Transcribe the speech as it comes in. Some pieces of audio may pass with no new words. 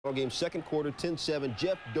Game second quarter, 10-7.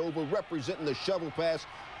 Jeff Dover representing the shovel pass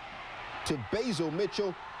to Basil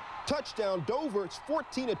Mitchell. Touchdown Dover. It's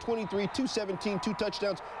 14 of 23, 217, 2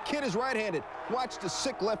 touchdowns. Kid is right-handed. Watch the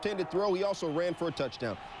sick left-handed throw. He also ran for a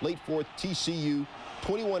touchdown. Late fourth, TCU,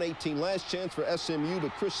 21-18. Last chance for SMU,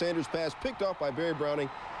 but Chris Sanders' pass picked off by Barry Browning.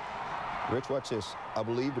 Rich, watch this. I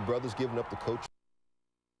believe the brothers giving up the coach.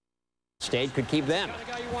 State could keep them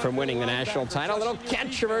from winning the national title. A little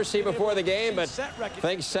controversy before the game, but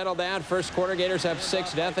things settled down. First quarter, Gators up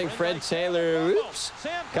 6-0. Fred Taylor,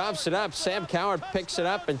 coughs it up. Sam Coward picks it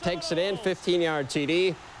up and takes it in. 15-yard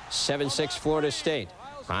TD, 7-6 Florida State.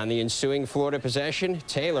 On the ensuing Florida possession,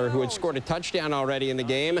 Taylor, who had scored a touchdown already in the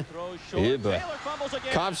game,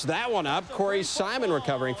 coughs that one up. Corey Simon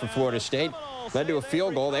recovering for Florida State. Led to a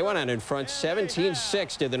field goal. They went out in front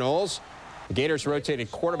 17-6 did the Noles. The Gators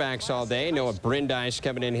rotated quarterbacks all day. Noah Brindise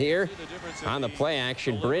coming in here on the play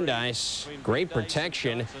action. Brindise, great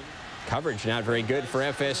protection. Coverage not very good for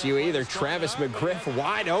FSU either. Travis McGriff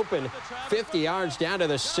wide open, 50 yards down to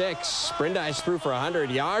the 6. Brindise threw for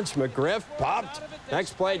 100 yards. McGriff popped.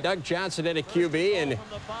 Next play, Doug Johnson at a QB, and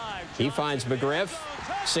he finds McGriff.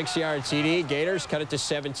 6-yard TD. Gators cut it to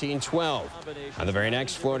 17-12. On the very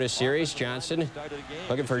next Florida series, Johnson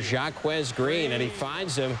looking for Jaquez Green, and he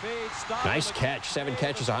finds him. Nice catch. 7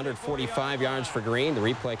 catches, 145 yards for Green. The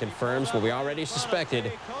replay confirms what we already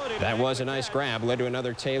suspected. That was a nice grab. Led to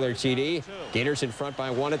another Taylor TD. Gators in front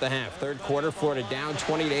by 1 at the half. Third quarter, Florida down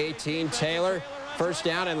 20-18. Taylor, first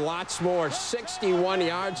down and lots more. 61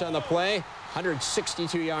 yards on the play.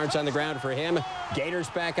 162 yards on the ground for him. Gators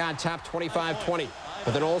back on top, 25-20.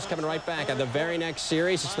 But the Noles coming right back on the very next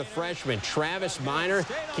series. It's the freshman, Travis Minor,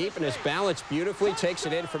 keeping his balance beautifully. Takes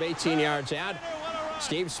it in from 18 yards out.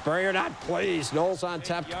 Steve Spurrier not pleased. Noles on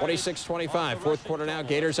top, 26-25. Fourth quarter now,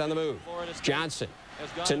 Gators on the move. Johnson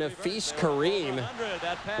to Nafis Kareem.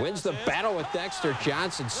 Wins the battle with Dexter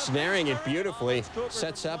Johnson, snaring it beautifully.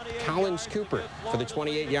 Sets up Collins Cooper for the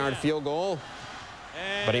 28-yard field goal.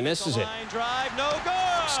 But he misses it.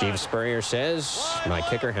 Steve Spurrier says, my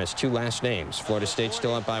kicker has 2 last names. Florida State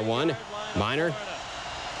still up by 1. Minor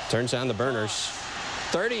turns on the burners.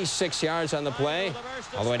 36 yards on the play.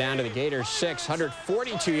 All the way down to the Gators 6.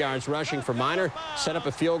 142 yards rushing for Minor. Set up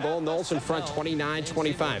a field goal. Noles in front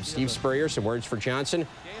 29-25. Steve Spurrier, some words for Johnson.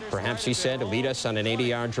 Perhaps he said, lead us on an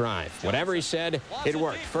 80-yard drive. Whatever he said, it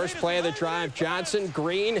worked. First play of the drive, Johnson,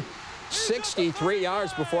 Green. 63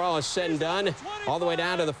 yards before all is said and done, all the way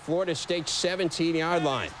down to the Florida State 17-yard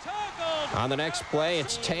line. On the next play,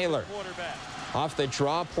 it's Taylor. Off the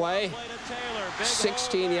draw play,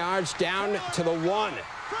 16 yards down to the 1.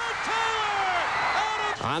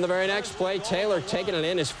 On the very next play, Taylor taking it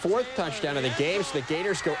in, his 4th touchdown of the game. So the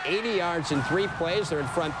Gators go 80 yards in 3 plays. They're in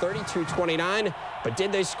front 32-29. But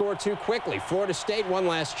did they score too quickly? Florida State, one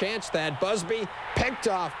last chance. Thad Busby picked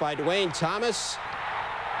off by Dwayne Thomas.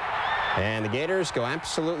 And the Gators go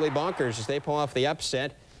absolutely bonkers as they pull off the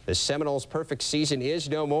upset. The Seminoles' perfect season is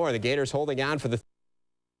no more. The Gators holding on for the...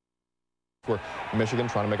 Michigan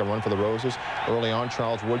trying to make a run for the Roses. Early on,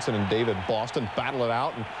 Charles Woodson and David Boston battle it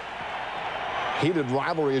out. And heated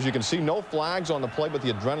rivalry, as you can see. No flags on the play, but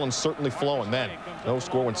the adrenaline's certainly flowing. Then, no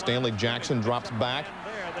score when Stanley Jackson drops back.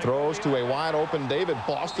 Throws to a wide-open David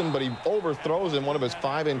Boston, but he overthrows in one of his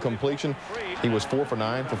 5 incompletion. He was 4 for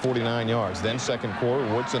 9 for 49 yards. Then second quarter,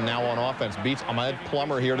 Woodson now on offense beats Ahmed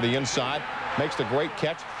Plummer here to the inside. Makes the great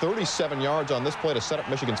catch, 37 yards on this play to set up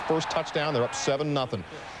Michigan's first touchdown. They're up 7-0.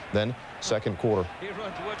 Then second quarter,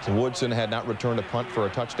 Woodson had not returned a punt for a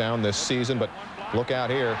touchdown this season, but look out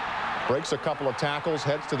here. Breaks a couple of tackles,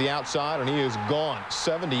 heads to the outside, and he is gone.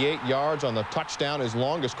 78 yards on the touchdown, his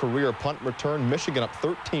longest career punt return. Michigan up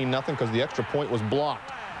 13-0 because the extra point was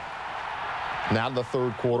blocked. Now to the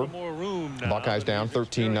third quarter. Buckeyes down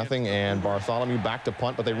 13-0, and Bartholomew back to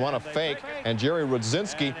punt, but they run a fake, and Jerry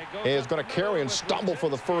Rudzinski is going to carry and stumble for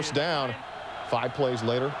the first down. 5 plays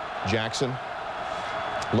later, Jackson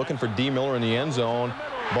looking for D. Miller in the end zone,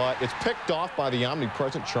 but it's picked off by the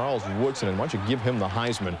omnipresent Charles Woodson, and why don't you give him the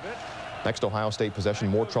Heisman? Next Ohio State possession,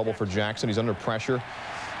 more trouble for Jackson. He's under pressure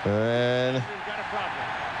and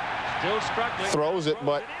throws it,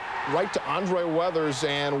 but right to Andre Weathers,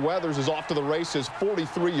 and Weathers is off to the races.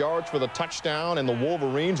 43 yards for the touchdown, and the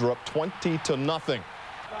Wolverines are up 20-0.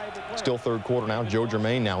 Still third quarter now. Joe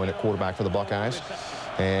Germain now in at quarterback for the Buckeyes,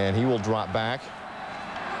 and he will drop back.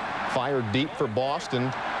 Fired deep for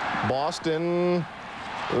Boston. Boston,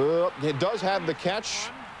 it does have the catch,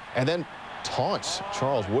 and then taunts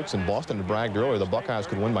Charles Woodson. Boston had bragged earlier the Buckeyes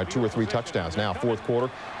could win by 2 or 3 touchdowns. Now fourth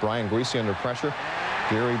quarter, Brian Griese under pressure.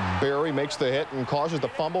 Gary Berry makes the hit and causes the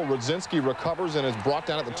fumble. Rudzinski recovers and is brought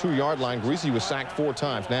down at the 2-yard line. Greasy was sacked 4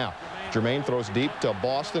 times. Now, Germain throws deep to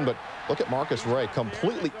Boston, but look at Marcus Ray.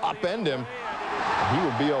 Completely upend him. He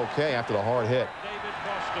would be okay after the hard hit.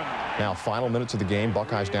 Now, final minutes of the game.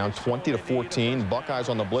 Buckeyes down 20-14. Buckeyes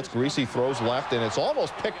on the blitz. Greasy throws left, and it's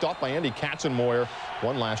almost picked up by Andy Katzenmoyer.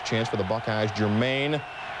 One last chance for the Buckeyes. Germain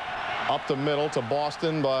up the middle to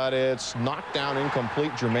Boston, but it's knocked down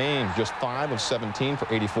incomplete. Germain just 5 of 17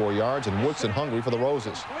 for 84 yards, and Woodson hungry for the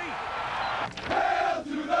Roses. Hail to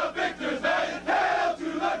the victors, and hail to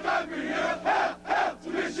the country. Hail, hail to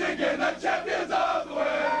Michigan, the champions of the world.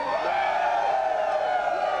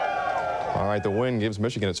 All right, the win gives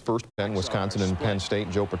Michigan its first Penn. Wisconsin and Penn State.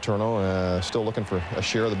 Joe Paterno still looking for a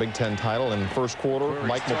share of the Big Ten title. In the first quarter,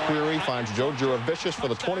 Mike McQueary finds Joe Juravicius for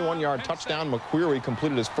the 21-yard touchdown. McQueary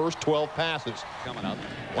completed his first 12 passes.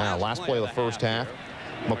 Now, last play of the first half.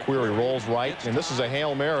 McQueary rolls right, and this is a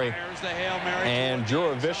Hail Mary. And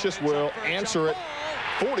Juravicius will answer it.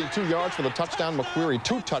 42 yards for the touchdown. McQuary,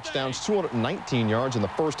 2 touchdowns, 219 yards in the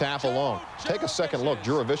first half alone. Take a second look.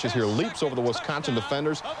 Juravicius here leaps over the Wisconsin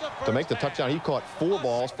defenders to make the touchdown. He caught 4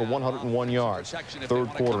 balls for 101 yards. Third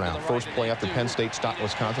quarter now. First play after Penn State stopped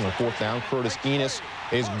Wisconsin on 4th down. Curtis Enis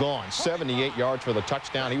is gone. 78 yards for the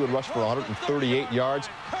touchdown. He would rush for 138 yards.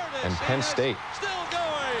 And Penn State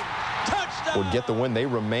would get the win. They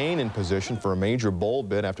remain in position for a major bowl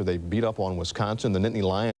bid after they beat up on Wisconsin. The Nittany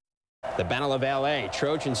Lions. The Battle of L.A.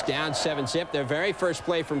 Trojans down 7-zip. Their very first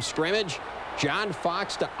play from scrimmage. John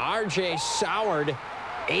Fox to R.J. Soward.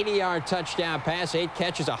 80-yard touchdown pass. 8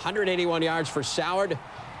 catches, 181 yards for Soward.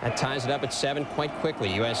 That ties it up at 7 quite quickly.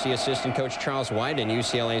 USC assistant coach Charles White and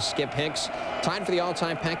UCLA's Skip Hicks tied for the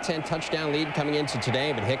all-time Pac-10 touchdown lead coming into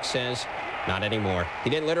today, but Hicks says not anymore. He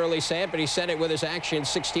didn't literally say it, but he said it with his action.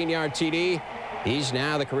 16-yard TD. He's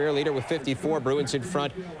now the career leader with 54. Bruins in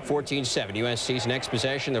front, 14-7. USC's next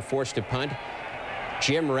possession, they're forced to punt.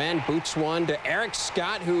 Jim Wren boots one to Eric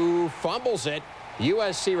Scott, who fumbles it.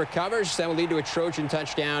 USC recovers. That will lead to a Trojan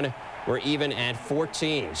touchdown. We're even at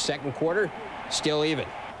 14. Second quarter, still even.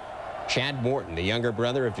 Chad Morton, the younger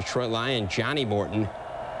brother of Detroit Lion Johnny Morton,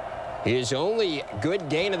 his only good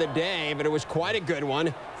gain of the day, but it was quite a good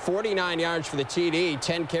one. 49 yards for the TD,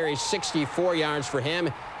 10 carries, 64 yards for him.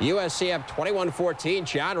 USC up 21-14.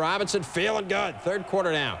 John Robinson feeling good. Third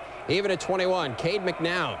quarter now, even at 21. Cade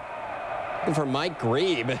McNown looking for Mike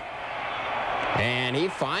Grebe, and he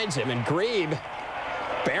finds him. And Grebe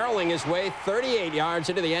barreling his way 38 yards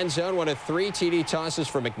into the end zone. One of 3 TD tosses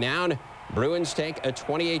for McNown. Bruins take a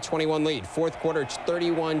 28-21 lead. Fourth quarter, it's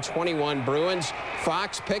 31-21 Bruins.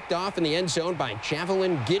 Fox picked off in the end zone by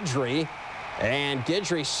Javelin Guidry. And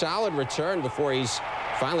Guidry's solid return before he's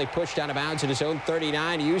finally pushed out of bounds at his own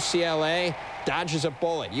 39. UCLA dodges a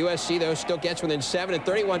bullet. USC, though, still gets within 7 at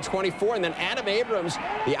 31-24. And then Adam Abrams,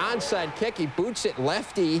 the onside kick, he boots it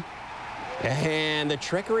lefty. And the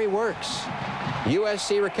trickery works.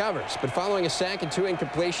 USC recovers, but following a sack and 2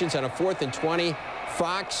 incompletions on a 4th and 20,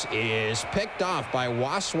 Fox is picked off by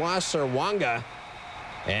Waswa Serwanga,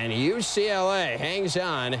 and UCLA hangs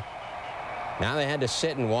on. Now they had to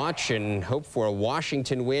sit and watch and hope for a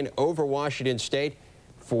Washington win over Washington State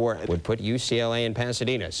would put UCLA in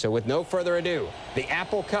Pasadena. So with no further ado, the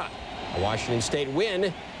Apple Cup. A Washington State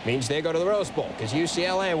win means they go to the Rose Bowl because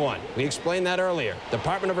UCLA won. We explained that earlier.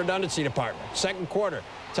 Department of Redundancy Department. Second quarter,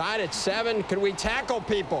 tied at 7. Could we tackle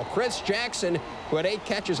people? Chris Jackson, who had 8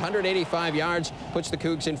 catches, 185 yards, puts the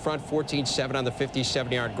Cougs in front 14-7 on the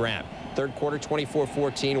 57-yard grab. Third quarter,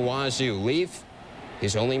 24-14 Wazoo. Leaf,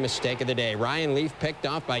 his only mistake of the day. Ryan Leaf picked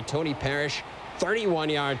off by Tony Parrish.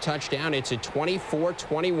 31-yard touchdown. It's a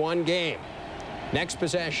 24-21 game. Next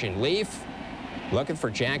possession, Leaf looking for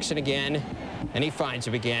Jackson again, and he finds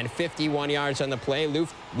him again. 51 yards on the play.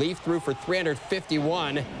 Leaf threw for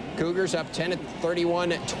 351. Cougars up 10 at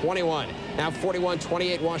 31-21. Now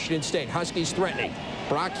 41-28 Washington State. Huskies threatening.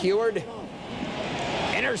 Brock Huard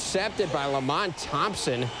intercepted by Lamont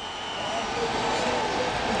Thompson.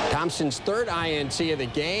 Thompson's 3rd INT of the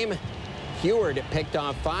game. Huard picked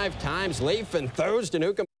off 5 times. Leaf and throws to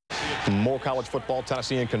Newcomb. More college football,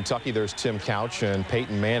 Tennessee and Kentucky. There's Tim Couch, and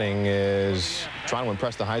Peyton Manning is trying to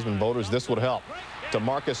impress the Heisman voters. This would help. To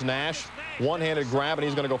Marcus Nash, one-handed grab, and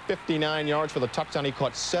he's going to go 59 yards for the touchdown. He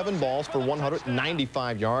caught 7 balls for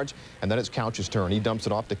 195 yards, and then it's Couch's turn. He dumps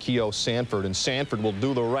it off to Keo Sanford, and Sanford will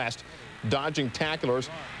do the rest, dodging tacklers,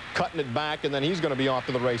 cutting it back, and then he's going to be off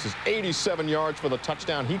to the races. 87 yards for the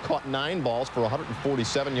touchdown. He caught 9 balls for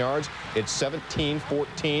 147 yards. It's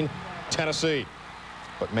 17-14 Tennessee.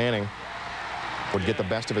 But Manning would get the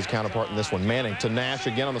best of his counterpart in this one. Manning to Nash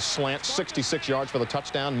again on the slant, 66 yards for the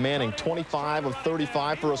touchdown. Manning 25 of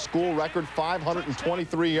 35 for a school record,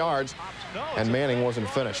 523 yards, and Manning wasn't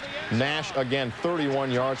finished. Nash again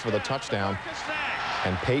 31 yards for the touchdown,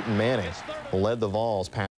 and Peyton Manning led the Vols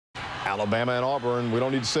past Alabama and Auburn. We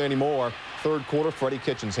don't need to say any more. Third quarter, Freddie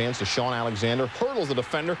Kitchens hands to Sean Alexander, hurdles the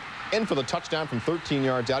defender in for the touchdown from 13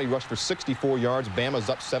 yards out. He rushed for 64 yards. Bama's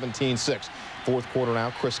up 17-6. Fourth quarter now,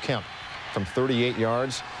 Chris Kemp from 38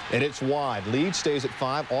 yards, and it's wide. Lead stays at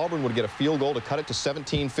 5. Auburn would get a field goal to cut it to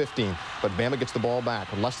 17-15, but Bama gets the ball back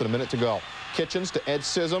with less than a minute to go. Kitchens to Ed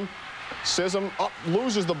Sissom. Sissom up,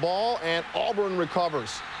 loses the ball, and Auburn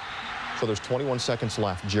recovers. So there's 21 seconds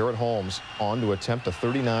left. Jarrett Holmes on to attempt a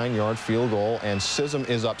 39-yard field goal, and Sissom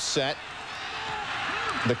is upset.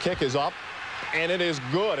 The kick is up, and it is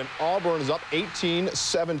good, and Auburn is up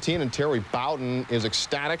 18-17, and Terry Bowden is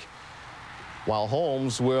ecstatic, while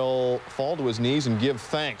Holmes will fall to his knees and give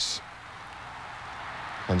thanks.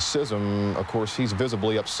 And Sissom, of course, he's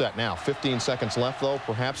visibly upset now. 15 seconds left, though.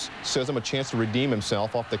 Perhaps Sissom a chance to redeem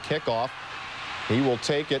himself off the kickoff. He will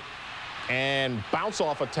take it and bounce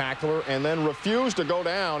off a tackler and then refuse to go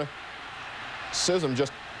down. Sissom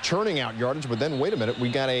just churning out yardage, but then wait a minute, we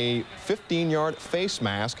got a 15-yard face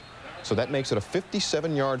mask, so that makes it a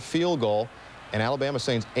 57-yard field goal. And Alabama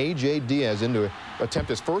sends A.J. Diaz in to attempt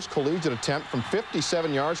his first collegiate attempt from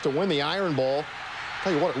 57 yards to win the Iron Bowl.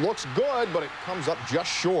 Tell you what, it looks good, but it comes up just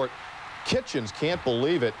short. Kitchens can't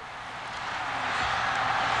believe it.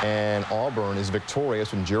 And Auburn is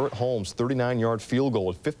victorious, and Jarrett Holmes' 39-yard field goal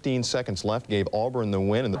with 15 seconds left gave Auburn the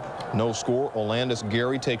win. And no score. Olandis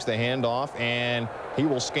Gary takes the handoff, and he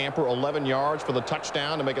will scamper 11 yards for the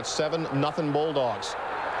touchdown to make it 7-0 Bulldogs.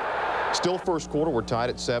 Still first quarter, we're tied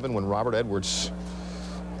at 7 when Robert Edwards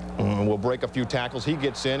will break a few tackles. He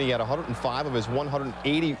gets in. He had 105 of his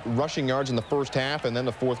 180 rushing yards in the first half, and then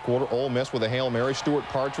the fourth quarter, Ole Miss with a Hail Mary. Stuart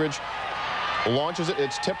Partridge launches it.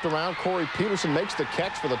 It's tipped around. Corey Peterson makes the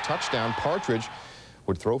catch for the touchdown. Partridge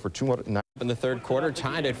would throw for 209. In the third quarter,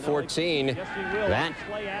 tied at 14. That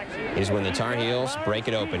is when the Tar Heels break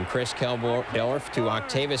it open. Chris Keldorf to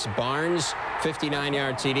Octavius Barnes,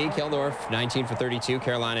 59-yard TD. Keldorf, 19 for 32.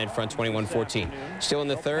 Carolina in front, 21-14. Still in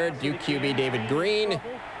the third, Duke QB David Green,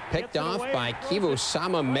 picked off by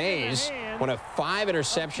Kivusama Mays. One of 5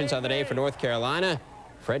 interceptions on the day for North Carolina.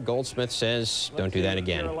 Fred Goldsmith says, don't do that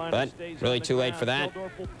again. But really too late for that,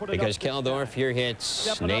 because Keldorf here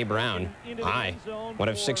hits Nay Brown high. 1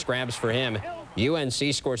 of 6 grabs for him.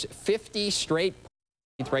 UNC scores 50 straight.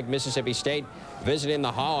 8th-ranked Mississippi State visiting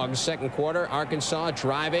the Hogs. Second quarter, Arkansas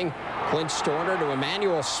driving. Clint Storner to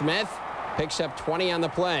Emmanuel Smith. Picks up 20 on the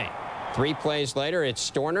play. 3 plays later,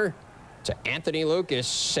 it's Storner to Anthony Lucas.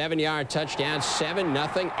 7-yard touchdown,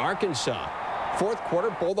 7-0 Arkansas. Fourth quarter,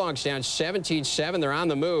 Bulldogs down 17-7. They're on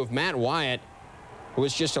the move. Matt Wyatt, who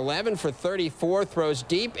was just 11 for 34, throws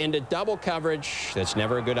deep into double coverage. That's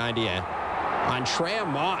never a good idea. On Trea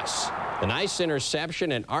Moss, the nice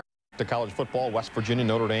interception, and to college football, West Virginia,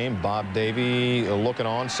 Notre Dame. Bob Davie looking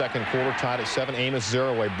on. Second quarter, tied at 7. Amos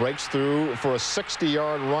Zaraway breaks through for a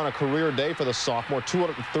 60-yard run, a career day for the sophomore.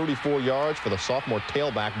 234 yards for the sophomore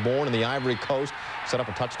tailback, born in the Ivory Coast. Set up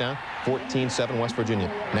a touchdown, 14-7 West Virginia.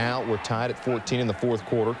 Now we're tied at 14 in the fourth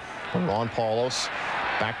quarter. Ron Paulos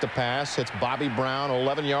back to pass, hits Bobby Brown,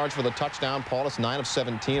 11 yards for the touchdown. Paulos 9 of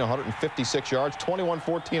 17, 156 yards,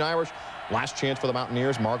 21-14 Irish. Last chance for the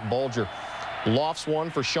Mountaineers, Mark Bulger lofts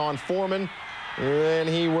one for Sean Foreman, and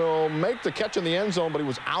he will make the catch in the end zone, but he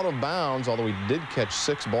was out of bounds, although he did catch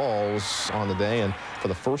 6 balls on the day. And for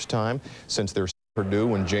the first time since their Purdue,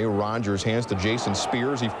 when Jay Rogers hands to Jason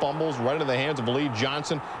Spears, he fumbles right into the hands of Lee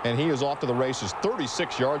Johnson, and he is off to the races.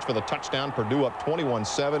 36 yards for the touchdown. Purdue up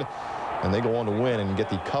 21-7, and they go on to win and get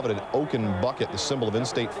the coveted Oaken bucket, the symbol of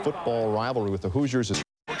in-state football rivalry with the Hoosiers.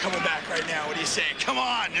 We're coming back right now. What do you say? Come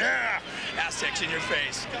on. Yeah. Aztecs in your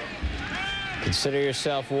face. Consider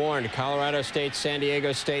yourself warned. Colorado State, San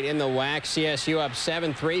Diego State in the WAC. CSU up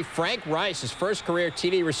 7-3. Frank Rice, his first career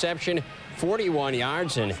TD reception, 41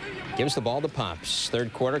 yards, and gives the ball to Pops.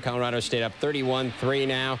 Third quarter, Colorado State up 31-3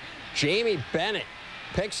 now. Jamie Bennett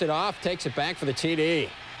picks it off, takes it back for the TD.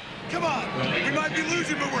 Come on. We might be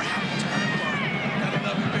losing, but we're having a turn.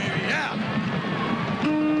 Gotta love it, baby. Yeah.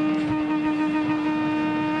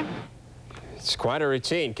 It's quite a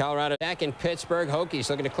routine. Colorado back in Pittsburgh.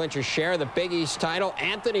 Hokies looking to clinch a share of the Big East title.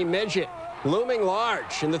 Anthony Midget looming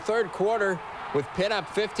large in the third quarter with Pitt up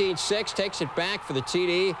 15-6. Takes it back for the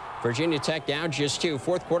TD. Virginia Tech down just 2.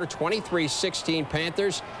 Fourth quarter, 23-16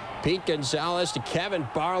 Panthers. Pete Gonzalez to Kevin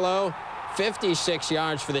Barlow. 56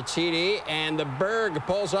 yards for the TD. And the Berg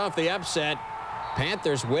pulls off the upset.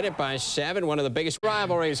 Panthers win it by 7. One of the biggest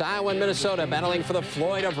rivalries. Iowa and Minnesota battling for the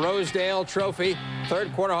Floyd of Rosedale Trophy.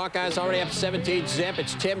 Third quarter, Hawkeyes already up 17-zip.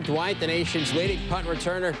 It's Tim Dwight, the nation's leading punt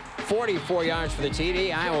returner. 44 yards for the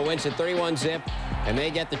TD. Iowa wins at 31-zip, and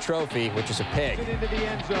they get the trophy, which is a pig.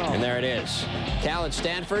 And there it is. Cal at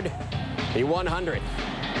Stanford, the 100th.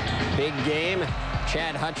 Big game.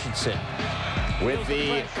 Chad Hutchinson with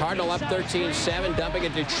the Cardinal up 13-7, dumping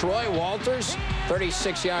it to Troy Walters.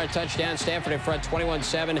 36-yard touchdown. Stanford in front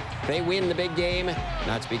 21-7. They win the big game.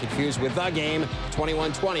 Not to be confused with the game,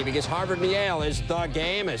 21-20, because Harvard and Yale is the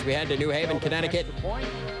game as we head to New Haven, Connecticut.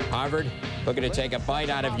 Harvard looking to take a bite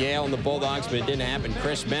out of Yale and the Bulldogs, but it didn't happen.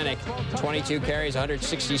 Chris Mennick, 22 carries,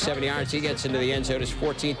 167 yards. He gets into the end zone. His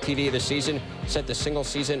 14th TD of the season. Set the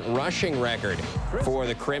single-season rushing record for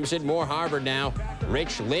the Crimson. More Harvard now.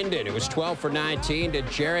 Rich Linden, who was 12 for 19, to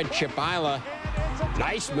Jared Chipila.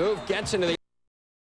 Nice move, gets into the